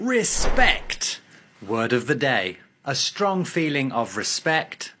Respect. Word of the day. A strong feeling of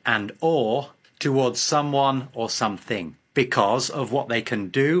respect and awe towards someone or something because of what they can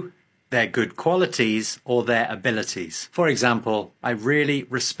do, their good qualities or their abilities. For example, I really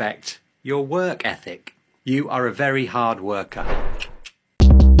respect your work ethic. You are a very hard worker.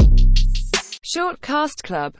 Shortcast Club.